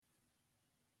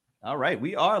All right,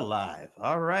 we are live.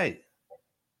 All right.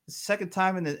 Second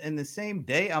time in the same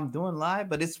day I'm doing live,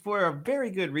 but it's for a very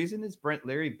good reason. It's Brent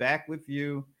Leary back with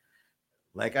you.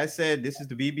 Like I said, this is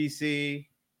the BBC,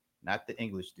 not the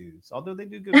English dudes, although they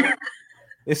do good work.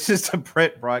 It's just a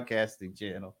Brent broadcasting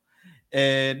channel.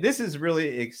 And this is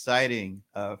really exciting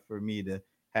for me to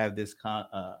have this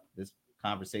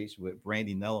conversation with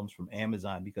Brandy Nellums from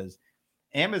Amazon because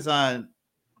Amazon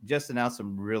just announced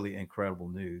some really incredible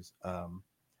news.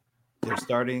 They're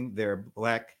starting their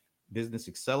Black Business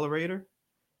Accelerator,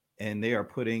 and they are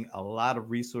putting a lot of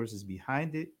resources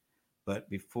behind it. But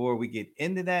before we get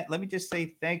into that, let me just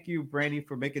say thank you, Brandy,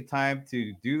 for making time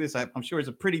to do this. I'm sure it's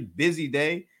a pretty busy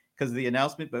day because of the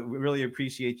announcement, but we really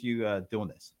appreciate you doing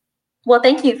this. Well,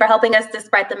 thank you for helping us to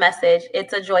spread the message.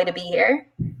 It's a joy to be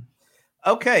here.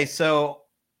 Okay, so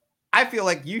I feel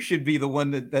like you should be the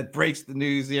one that breaks the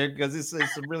news here because this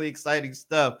is some really exciting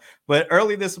stuff. But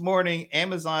early this morning,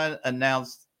 Amazon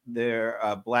announced their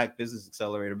Black Business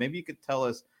Accelerator. Maybe you could tell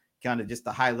us kind of just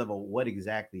the high level what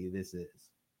exactly this is.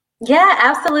 Yeah,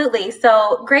 absolutely.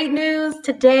 So great news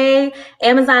today.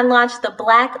 Amazon launched the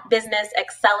Black Business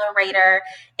Accelerator.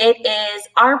 It is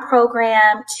our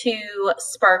program to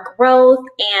spur growth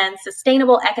and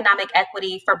sustainable economic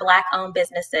equity for Black-owned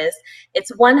businesses.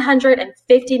 It's $150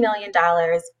 million,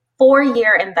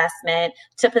 4-year investment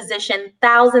to position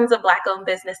thousands of Black-owned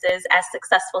businesses as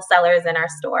successful sellers in our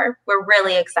store. We're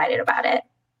really excited about it.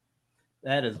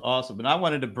 That is awesome. And I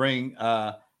wanted to bring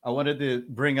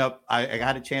up. I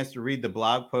got a chance to read the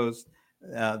blog post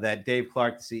that Dave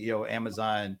Clark, the CEO of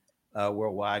Amazon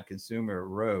Worldwide Consumer,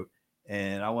 wrote,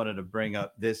 and I wanted to bring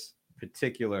up this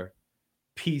particular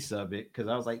piece of it because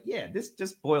I was like, yeah, this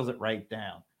just boils it right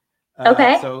down.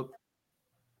 Okay. So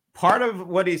part of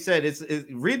what he said is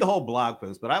read the whole blog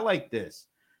post, but I like this.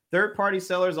 Third-party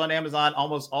sellers on Amazon,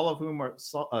 almost all of whom are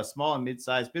small and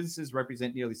mid-sized businesses,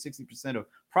 represent nearly 60% of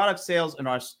product sales in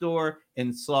our store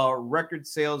and saw record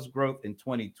sales growth in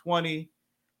 2020.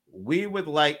 We would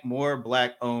like more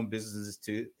Black-owned businesses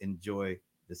to enjoy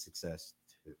the success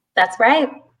too. That's right.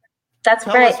 That's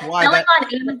Tell right. us why Selling that.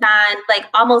 on Amazon, like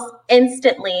almost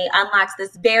instantly unlocks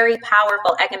this very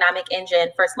powerful economic engine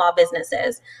for small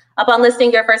businesses. Upon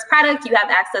listing your first product, you have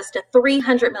access to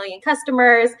 300 million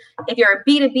customers. If you're a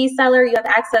B2B seller, you have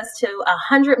access to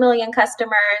 100 million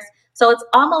customers. So it's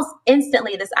almost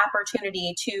instantly this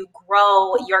opportunity to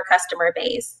grow your customer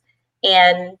base.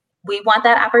 And we want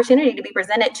that opportunity to be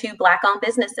presented to Black-owned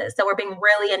businesses. So we're being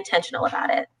really intentional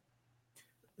about it.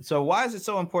 So why is it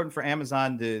so important for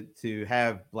Amazon to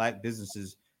have Black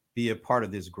businesses be a part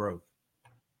of this growth?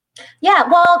 Yeah,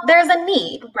 well, there's a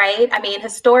need, right? I mean,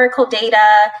 historical data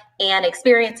and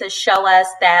experiences show us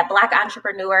that Black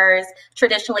entrepreneurs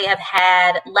traditionally have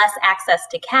had less access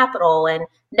to capital and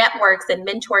networks and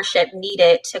mentorship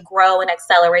needed to grow and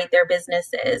accelerate their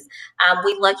businesses.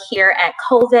 We look here at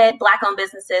COVID. Black-owned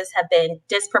businesses have been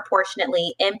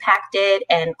disproportionately impacted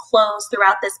and closed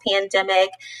throughout this pandemic.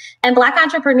 And Black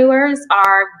entrepreneurs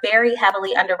are very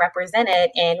heavily underrepresented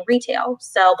in retail.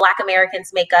 So Black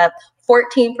Americans make up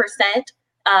 14%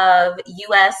 of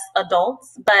US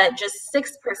adults, but just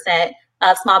 6%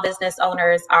 of small business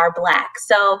owners are Black.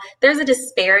 So there's a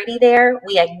disparity there.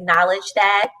 We acknowledge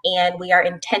that, and we are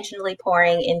intentionally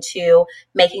pouring into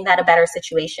making that a better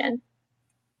situation.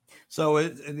 So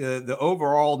the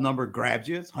overall number grabs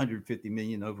you. It's 150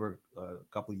 million over a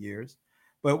couple of years.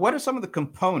 But what are some of the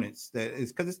components that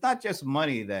is because it's not just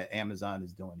money that Amazon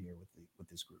is doing here with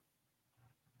this group?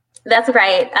 That's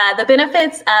right. The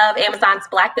benefits of Amazon's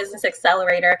Black Business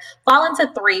Accelerator fall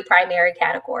into 3 primary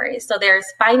categories. So there's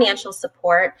financial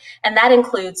support, and that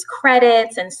includes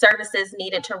credits and services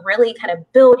needed to really kind of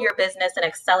build your business and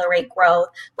accelerate growth.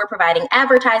 We're providing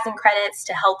advertising credits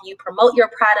to help you promote your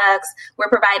products. We're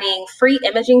providing free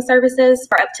imaging services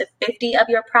for up to 50 of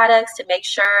your products to make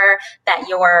sure that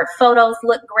your photos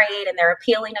look great and they're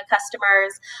appealing to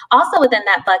customers. Also within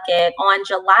that bucket, on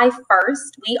July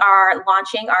 1st, we are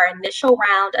launching our initial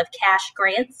round of cash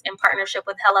grants in partnership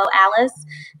with Hello Alice.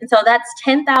 And so that's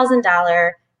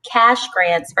 $10,000 cash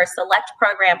grants for select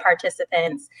program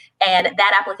participants. And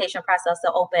that application process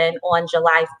will open on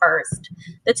July 1st.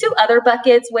 The 2 other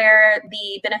buckets where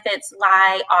the benefits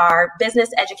lie are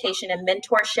business education and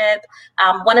mentorship.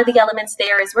 One of the elements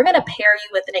there is we're going to pair you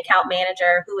with an account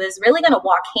manager who is really going to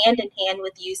walk hand in hand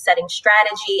with you, setting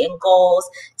strategy and goals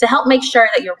to help make sure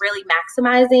that you're really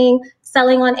maximizing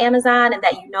selling on Amazon and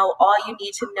that you know all you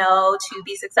need to know to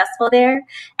be successful there.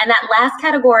 And that last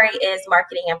category is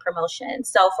marketing and promotion.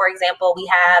 So, for example, we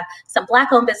have some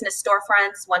Black-owned business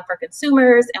storefronts, one for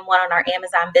consumers and one on our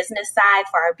Amazon business side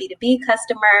for our B2B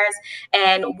customers.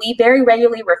 And we very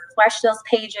regularly refresh those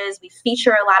pages. We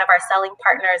feature a lot of our selling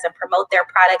partners and promote their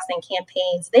products and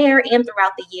campaigns there and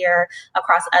throughout the year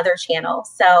across other channels.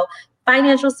 So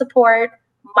financial support,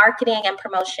 marketing and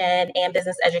promotion, and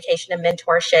business education and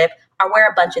mentorship are where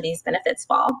a bunch of these benefits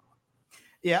fall.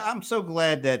 Yeah, I'm so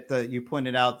glad that you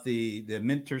pointed out the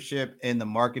mentorship and the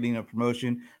marketing and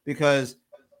promotion, because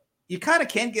you kind of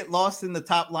can get lost in the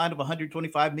top line of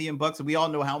 125 million bucks, and we all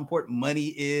know how important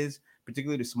money is,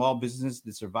 particularly to small business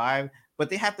to survive. But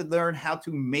they have to learn how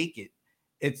to make it.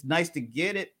 It's nice to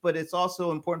get it, but it's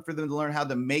also important for them to learn how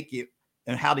to make it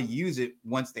and how to use it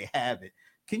once they have it.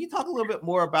 Can you talk a little bit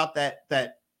more about that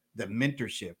the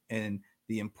mentorship and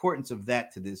the importance of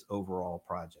that to this overall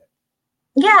project?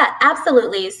 Yeah,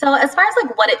 absolutely. So as far as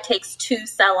like what it takes to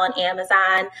sell on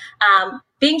Amazon,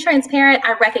 being transparent,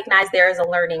 I recognize there is a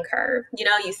learning curve. You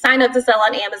know, you sign up to sell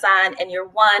on Amazon and you're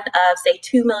one of, say,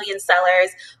 2 million sellers.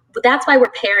 But that's why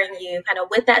we're pairing you kind of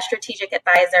with that strategic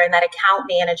advisor and that account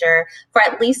manager for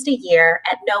at least a year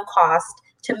at no cost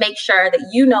to make sure that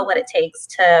you know what it takes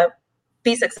to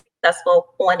be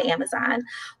successful on Amazon.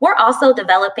 We're also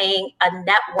developing a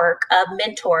network of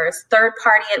mentors,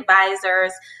 third-party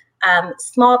advisors,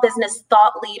 small business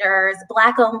thought leaders,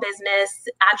 Black-owned business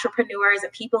entrepreneurs,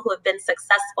 and people who have been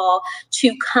successful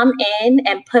to come in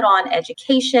and put on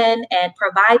education and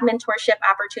provide mentorship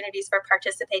opportunities for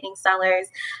participating sellers.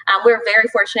 We're very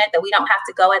fortunate that we don't have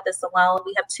to go at this alone.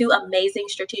 We have 2 amazing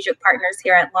strategic partners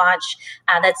here at launch.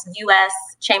 That's U.S.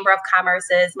 Chamber of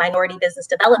Commerce's Minority Business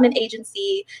Development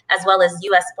Agency, as well as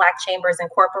U.S. Black Chambers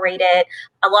Incorporated.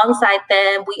 Alongside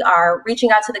them, we are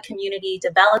reaching out to the community,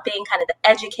 developing kind of the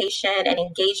education and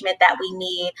engagement that we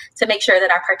need to make sure that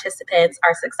our participants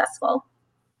are successful.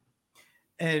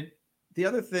 And the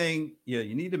other thing, yeah,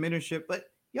 you need the mentorship, but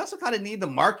you also kind of need the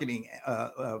marketing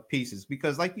pieces,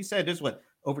 because, like you said, there's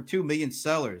over 2 million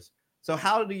sellers. So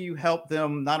how do you help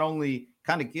them not only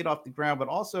kind of get off the ground, but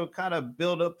also kind of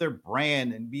build up their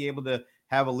brand and be able to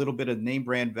have a little bit of name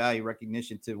brand value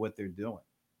recognition to what they're doing?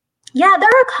 Yeah, there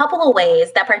are a couple of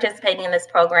ways that participating in this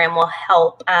program will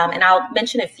help, and I'll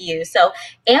mention a few. So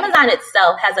Amazon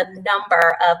itself has a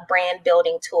number of brand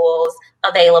building tools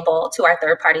available to our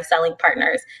third-party selling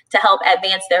partners to help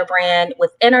advance their brand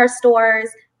within our stores,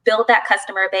 build that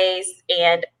customer base,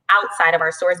 and outside of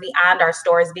our stores, beyond our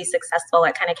stores, be successful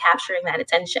at kind of capturing that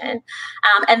attention.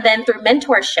 And then through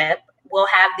mentorship, we'll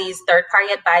have these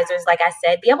third-party advisors, like I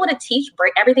said, be able to teach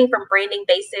everything from branding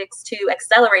basics to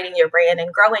accelerating your brand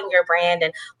and growing your brand,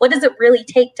 and what does it really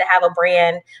take to have a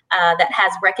brand that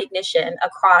has recognition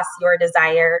across your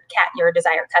desired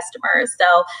customers.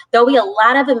 So there'll be a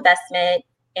lot of investment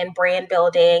in brand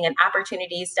building and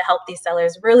opportunities to help these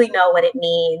sellers really know what it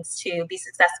means to be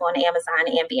successful on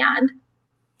Amazon and beyond.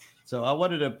 So I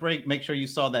wanted to make sure you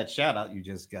saw that shout out you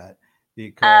just got,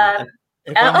 because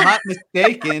if I'm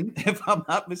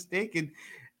not mistaken,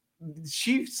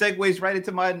 she segues right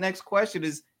into my next question: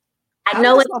 is I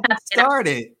know it all get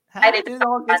started? How did it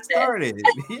all get started?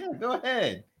 Yeah, go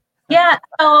ahead. Yeah,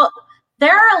 so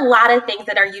there are a lot of things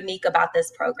that are unique about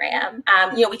this program.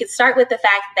 We could start with the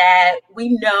fact that we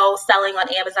know selling on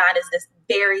Amazon is this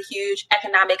very huge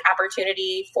economic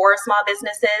opportunity for small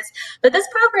businesses. But this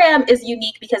program is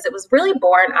unique because it was really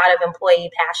born out of employee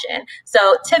passion.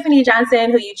 So Tiffany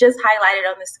Johnson, who you just highlighted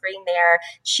on the screen there,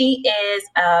 she is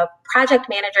a project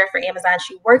manager for Amazon.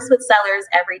 She works with sellers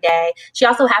every day. She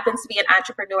also happens to be an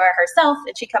entrepreneur herself,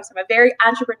 and she comes from a very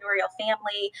entrepreneurial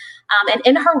family. And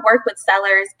in her work with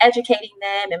sellers, educating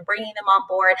them and bringing them on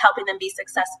board, helping them be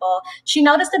successful, she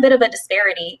noticed a bit of a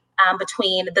disparity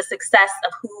between the success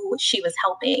of who she was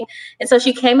helping. And so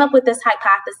she came up with this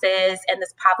hypothesis and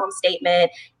this problem statement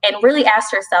and really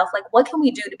asked herself, like, what can we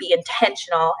do to be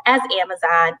intentional as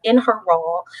Amazon in her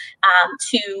role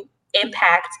to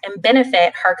impact and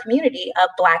benefit her community of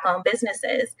Black-owned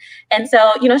businesses? And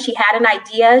so, she had an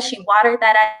idea, she watered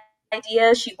that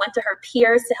idea, she went to her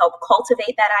peers to help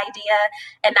cultivate that idea,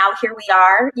 and now here we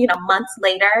are, months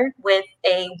later, with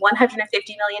a $150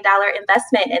 million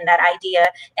investment in that idea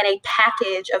and a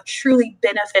package of truly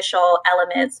beneficial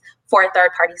elements for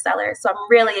third-party sellers. So I'm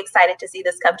really excited to see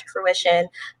this come to fruition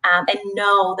and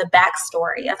know the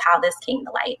backstory of how this came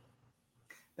to light.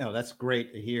 No, that's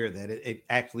great to hear that it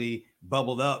actually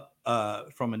bubbled up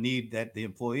from a need that the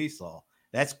employee saw.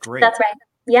 That's great. That's right.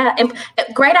 Yeah, and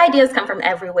great ideas come from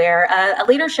everywhere. A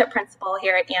leadership principle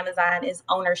here at Amazon is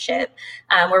ownership,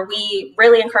 where we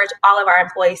really encourage all of our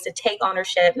employees to take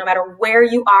ownership, no matter where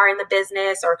you are in the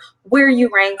business or where you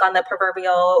rank on the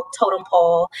proverbial totem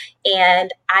pole.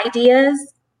 And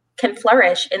ideas can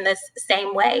flourish in this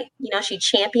same way. You know, she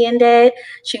championed it.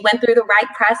 She went through the right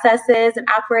processes and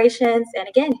operations. And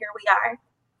again, here we are.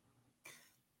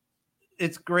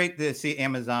 It's great to see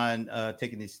Amazon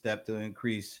taking this step to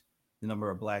increase the number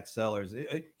of Black sellers.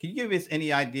 Can you give us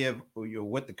any idea of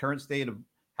what the current state of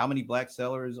how many Black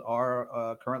sellers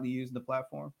are currently using the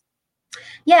platform?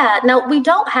 Yeah, no, we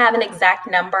don't have an exact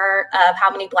number of how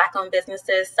many Black-owned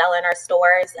businesses sell in our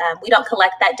stores. We don't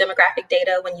collect that demographic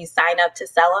data when you sign up to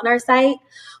sell on our site.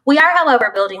 We are,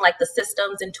 however, building like the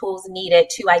systems and tools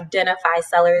needed to identify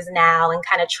sellers now and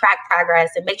kind of track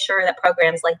progress and make sure that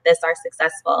programs like this are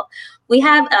successful. We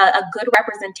have a good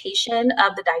representation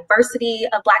of the diversity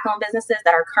of Black-owned businesses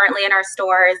that are currently in our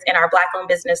stores, in our Black-owned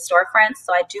business storefronts.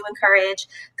 So I do encourage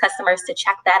customers to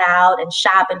check that out and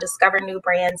shop and discover new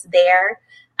brands there.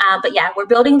 But yeah, we're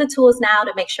building the tools now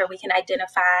to make sure we can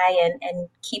identify and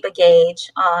keep a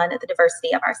gauge on the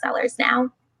diversity of our sellers now.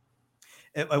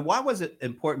 And why was it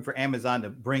important for Amazon to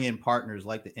bring in partners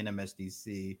like the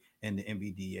NMSDC and the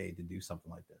MBDA to do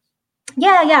something like this?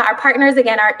 Yeah. Our partners,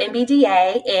 again, are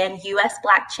MBDA and US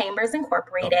Black Chambers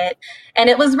Incorporated. Okay. And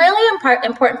it was really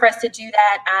important for us to do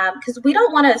that because we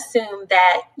don't want to assume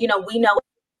that, you know, we know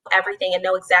everything and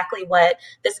know exactly what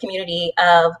this community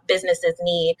of businesses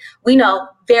need. We know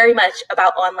very much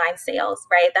about online sales,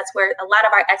 right? That's where a lot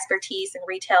of our expertise in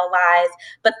retail lies.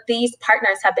 But these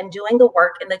partners have been doing the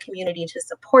work in the community to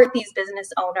support these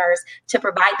business owners, to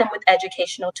provide them with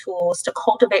educational tools, to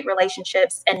cultivate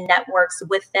relationships and networks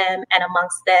with them and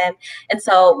amongst them. And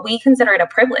so we consider it a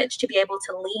privilege to be able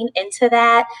to lean into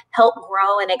that, help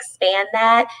grow and expand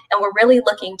that. And we're really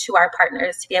looking to our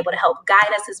partners to be able to help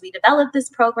guide us as we develop this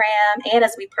program and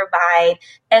as we provide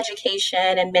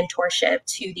education and mentorship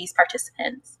to these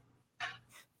participants.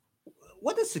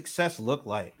 What does success look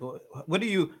like? What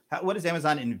does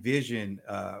Amazon envision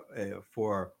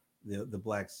for the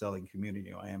Black selling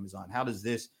community on Amazon? How does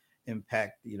this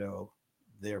impact,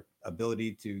 their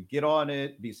ability to get on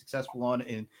it, be successful on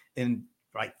it, and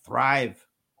like thrive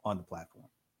on the platform?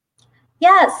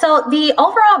 Yeah, so the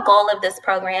overall goal of this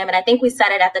program, and I think we said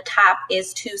it at the top,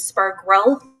 is to spur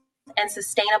growth and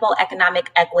sustainable economic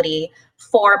equity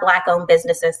for Black-owned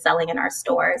businesses selling in our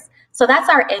stores. So that's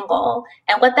our end goal.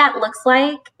 And what that looks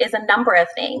like is a number of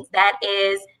things. That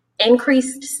is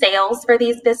increased sales for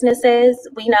these businesses.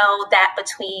 We know that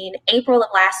between April of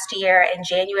last year and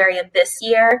January of this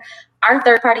year, our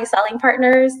third-party selling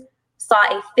partners saw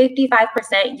a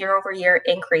 55% year-over-year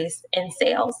increase in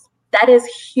sales. That is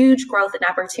huge growth and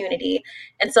opportunity.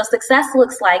 And so success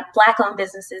looks like Black-owned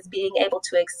businesses being able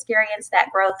to experience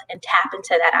that growth and tap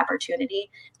into that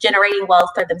opportunity, generating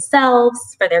wealth for themselves,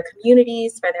 for their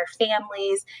communities, for their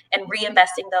families, and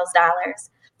reinvesting those dollars.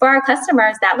 For our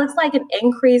customers, that looks like an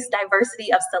increased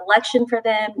diversity of selection for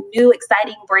them, new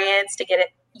exciting brands to get it,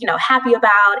 happy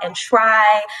about and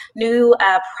try, new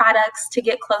products to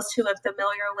get close to and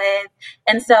familiar with.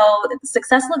 And so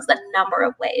success looks a number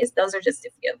of ways. Those are just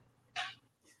a few.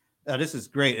 This is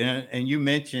great. And you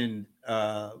mentioned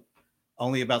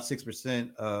only about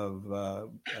 6%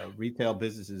 of retail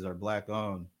businesses are Black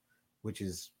owned, which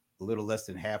is a little less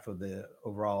than half of the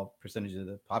overall percentage of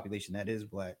the population that is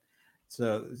Black.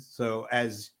 So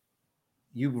as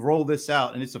you roll this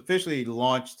out, and it's officially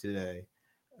launched today,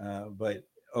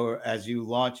 or as you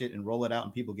launch it and roll it out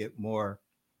and people get more,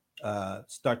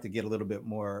 start to get a little bit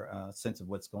more sense of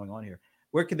what's going on here,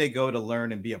 where can they go to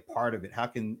learn and be a part of it? How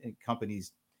can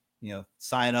companies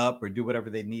sign up or do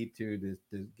whatever they need to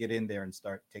get in there and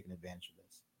start taking advantage of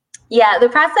this? Yeah, the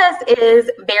process is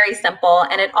very simple,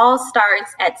 and it all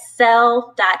starts at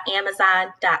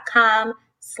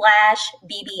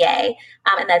sell.amazon.com/BBA.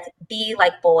 And that's B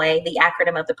like boy, the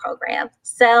acronym of the program.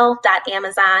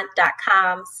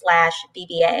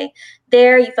 Sell.amazon.com/BBA.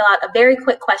 There, you fill out a very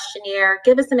quick questionnaire,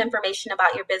 give us some information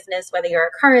about your business, whether you're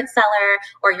a current seller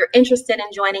or you're interested in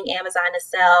joining Amazon to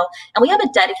sell. And we have a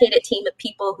dedicated team of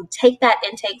people who take that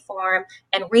intake form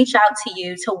and reach out to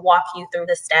you to walk you through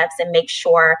the steps and make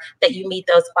sure that you meet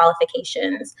those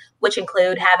qualifications, which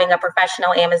include having a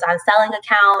professional Amazon selling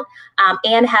account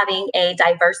and having a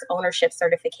diverse ownership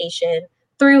certification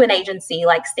through an agency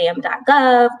like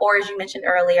SAM.gov, or as you mentioned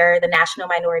earlier, the National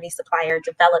Minority Supplier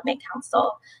Development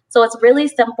Council. So it's really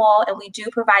simple, and we do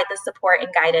provide the support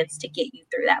and guidance to get you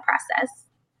through that process.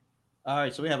 All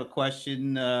right, so we have a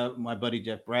question. My buddy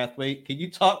Jeff Brathwaite, can you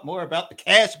talk more about the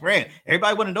cash grant?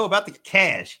 Everybody want to know about the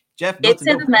cash. Jeff wants It's to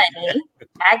in know the about money.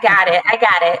 I got it. I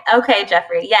got it. Okay,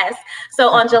 Jeffrey. Yes. So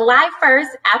on July 1st,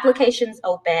 applications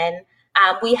open.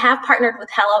 We have partnered with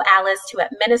Hello Alice to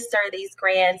administer these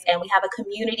grants, and we have a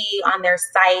community on their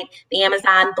site, the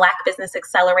Amazon Black Business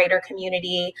Accelerator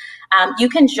community. You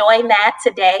can join that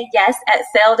today, yes, at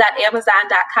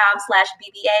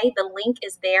sell.amazon.com/BBA. The link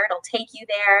is there. It'll take you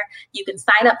there. You can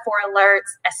sign up for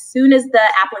alerts. As soon as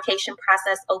the application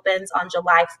process opens on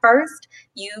July 1st,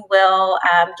 you will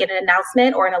get an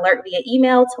announcement or an alert via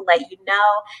email to let you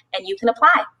know, and you can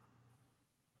apply.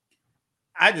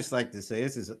 I just like to say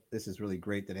this is really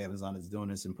great that Amazon is doing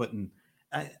this and putting,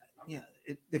 I, yeah,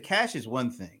 the cash is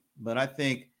one thing, but I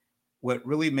think what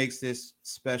really makes this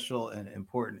special and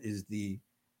important is the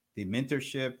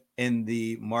mentorship and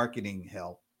the marketing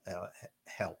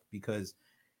help because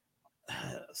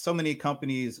so many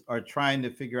companies are trying to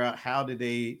figure out how do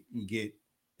they get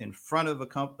in front of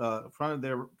front of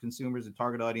their consumers and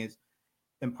target audience,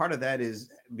 and part of that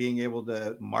is being able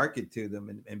to market to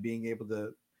them and being able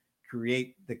to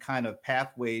create the kind of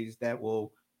pathways that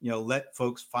will let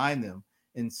folks find them.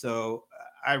 And so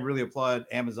I really applaud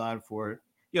Amazon for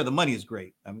the money is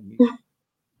great. I mean, you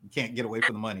can't get away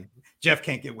from the money. Jeff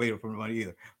can't get away from the money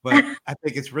either. But I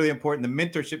think it's really important the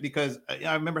mentorship because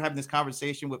I remember having this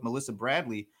conversation with Melissa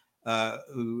Bradley,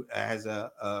 who has a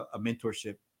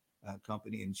mentorship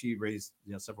company, and she raised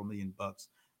several $1,000,000.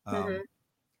 Mm-hmm.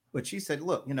 But she said,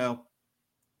 look,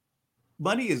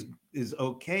 money is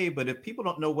okay, but if people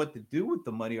don't know what to do with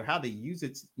the money or how to use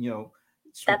it,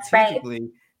 That's right. strategically,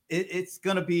 it's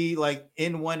going to be like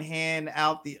in one hand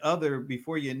out the other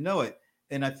before you know it.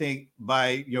 And I think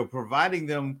by providing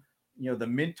them the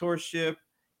mentorship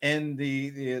and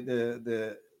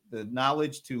the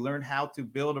knowledge to learn how to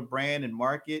build a brand and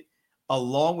market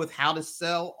along with how to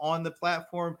sell on the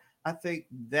platform, I think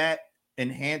that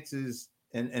enhances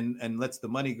and lets the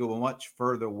money go a much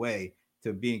further way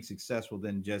to being successful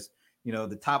than just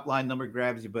the top line number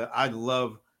grabs you. But I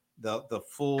love the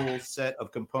full set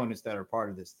of components that are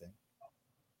part of this thing.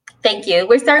 Thank you.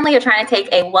 We certainly are trying to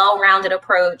take a well-rounded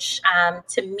approach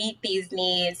to meet these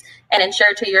needs and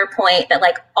ensure, to your point, that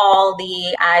like all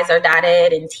the I's are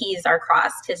dotted and T's are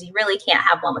crossed, because you really can't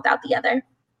have one without the other.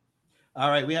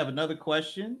 All right, we have another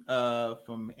question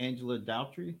from Angela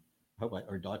Daughtry.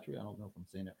 Or Daughtry. I don't know if I'm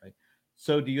saying that right.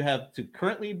 So, do you have to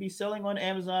currently be selling on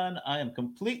Amazon? I am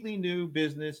completely new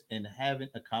business and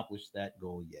haven't accomplished that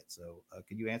goal yet. So,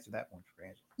 can you answer that one for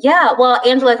Angela? Yeah, well,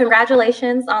 Angela,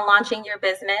 congratulations on launching your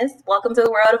business. Welcome to the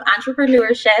world of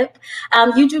entrepreneurship.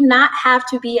 You do not have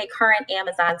to be a current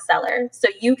Amazon seller. So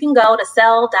you can go to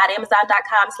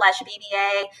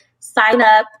sell.amazon.com/BBA, sign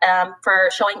up for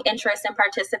showing interest in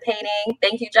participating.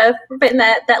 Thank you, Jeff, for putting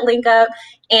that link up.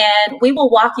 And we will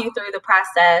walk you through the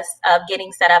process of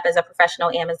getting set up as a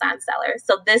professional Amazon seller.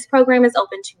 So this program is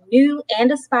open to new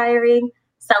and aspiring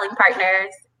selling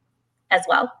partners as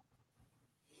well.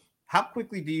 How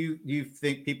quickly do you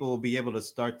think people will be able to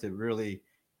start to really,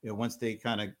 once they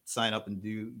kind of sign up and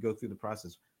do go through the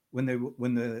process, when they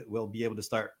will be able to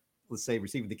start, let's say,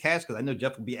 receiving the cash? Because I know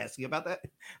Jeff will be asking about that,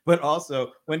 but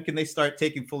also when can they start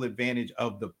taking full advantage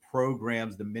of the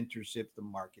programs, the mentorship, the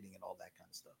marketing, and all that kind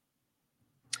of stuff?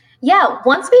 Yeah,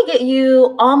 once we get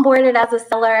you onboarded as a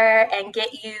seller and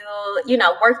get you,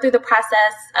 work through the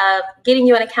process of getting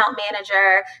you an account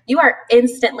manager, you are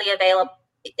instantly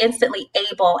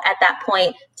able at that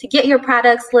point to get your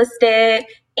products listed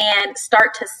and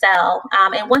start to sell.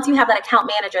 And once you have that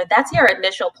account manager, that's your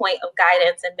initial point of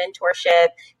guidance and mentorship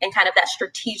and kind of that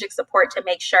strategic support to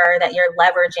make sure that you're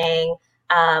leveraging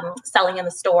selling in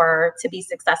the store to be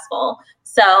successful.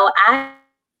 So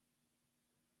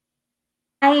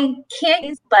I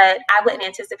can't, but I wouldn't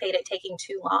anticipate it taking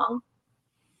too long.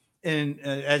 And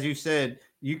as you said,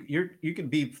 you can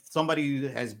be somebody who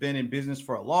has been in business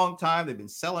for a long time. They've been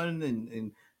selling,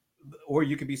 and or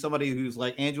you could be somebody who's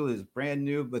like Angela is brand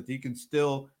new, but you can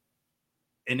still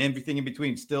and everything in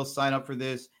between still sign up for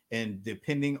this. And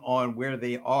depending on where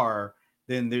they are,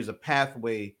 then there's a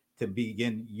pathway to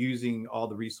begin using all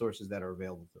the resources that are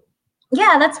available to them.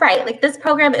 Yeah, that's right. Like this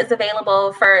program is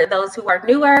available for those who are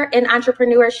newer in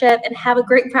entrepreneurship and have a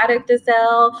great product to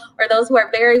sell, or those who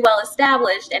are very well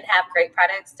established and have great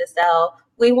products to sell.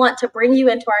 We want to bring you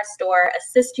into our store,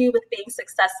 assist you with being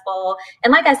successful.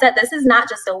 And like I said, this is not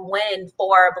just a win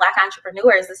for Black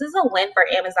entrepreneurs. This is a win for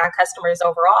Amazon customers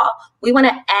overall. We want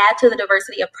to add to the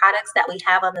diversity of products that we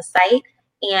have on the site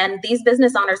And these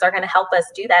business owners are going to help us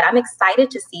do that. I'm excited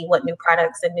to see what new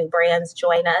products and new brands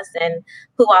join us and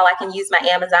who all I can use my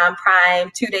Amazon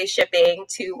Prime 2-day shipping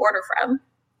to order from.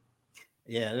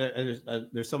 Yeah,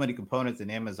 there's so many components that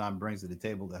Amazon brings to the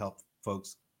table to help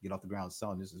folks get off the ground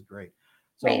selling. This is great.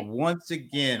 So Right. once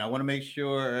again, I want to make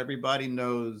sure everybody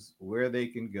knows where they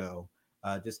can go.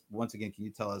 Just once again, can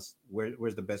you tell us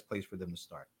where's the best place for them to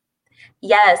start?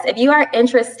 Yes, if you are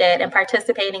interested in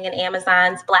participating in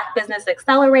Amazon's Black Business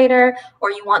Accelerator, or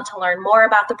you want to learn more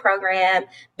about the program,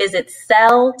 visit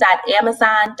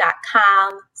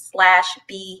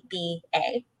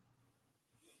sell.amazon.com/BBA.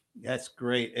 That's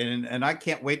great, and I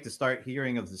can't wait to start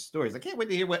hearing of the stories. I can't wait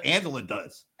to hear what Angela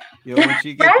does. You know, when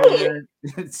she gets in Right. there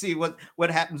and see what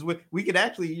happens with. We could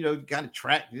actually, kind of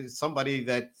track somebody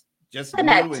that's just new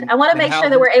Connect. I want to and make how sure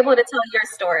that this. we're able to tell your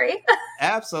story.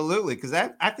 Absolutely, because I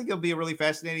think it'll be a really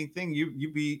fascinating thing.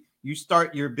 You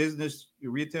start your business,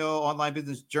 your retail online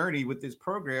business journey with this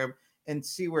program and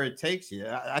see where it takes you.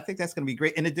 I think that's going to be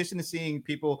great. In addition to seeing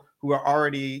people who are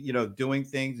already doing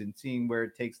things and seeing where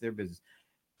it takes their business.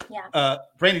 Yeah.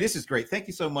 Brandy, this is great. Thank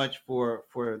you so much for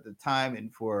the time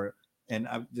and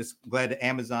I'm just glad that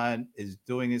Amazon is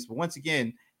doing this. But once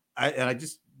again, I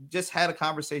just had a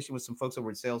conversation with some folks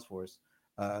over at Salesforce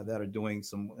that are doing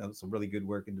some really good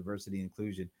work in diversity and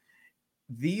inclusion.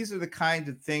 These are the kinds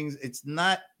of things.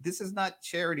 This is not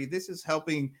charity. This is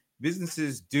helping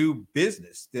businesses do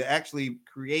business to actually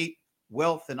create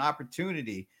wealth and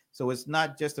opportunity. So it's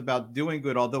not just about doing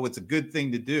good, although it's a good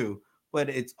thing to do, but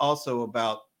it's also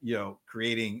about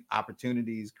creating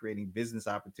opportunities, creating business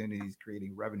opportunities,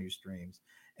 creating revenue streams,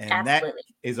 and that Absolutely.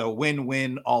 is a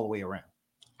win-win all the way around.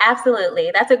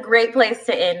 Absolutely. That's a great place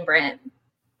to end, Brent.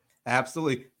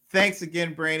 Absolutely. Thanks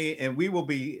again, Brandy. And we will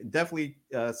be definitely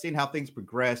seeing how things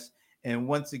progress. And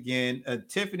once again,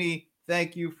 Tiffany,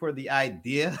 thank you for the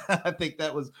idea. I think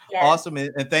that was Yes. awesome.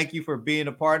 And thank you for being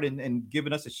a part and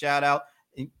giving us a shout out.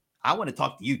 And I want to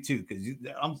talk to you too, because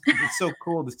it's so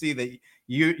cool to see that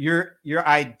your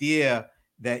idea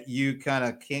that you kind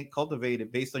of can't cultivate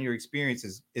it based on your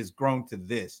experiences is grown to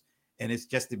this. And it's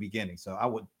just the beginning. So I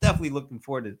would definitely looking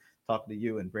forward to talking to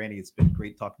you. And Brandy, it's been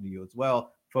great talking to you as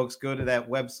well. Folks, go to that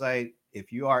website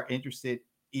if you are interested,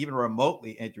 even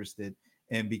remotely interested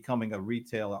in becoming a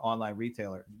retailer, online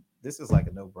retailer. This is like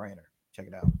a no-brainer. Check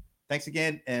it out. Thanks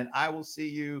again, and I will see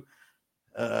you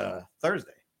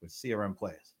Thursday with CRM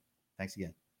Plays. Thanks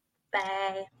again.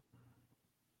 Bye.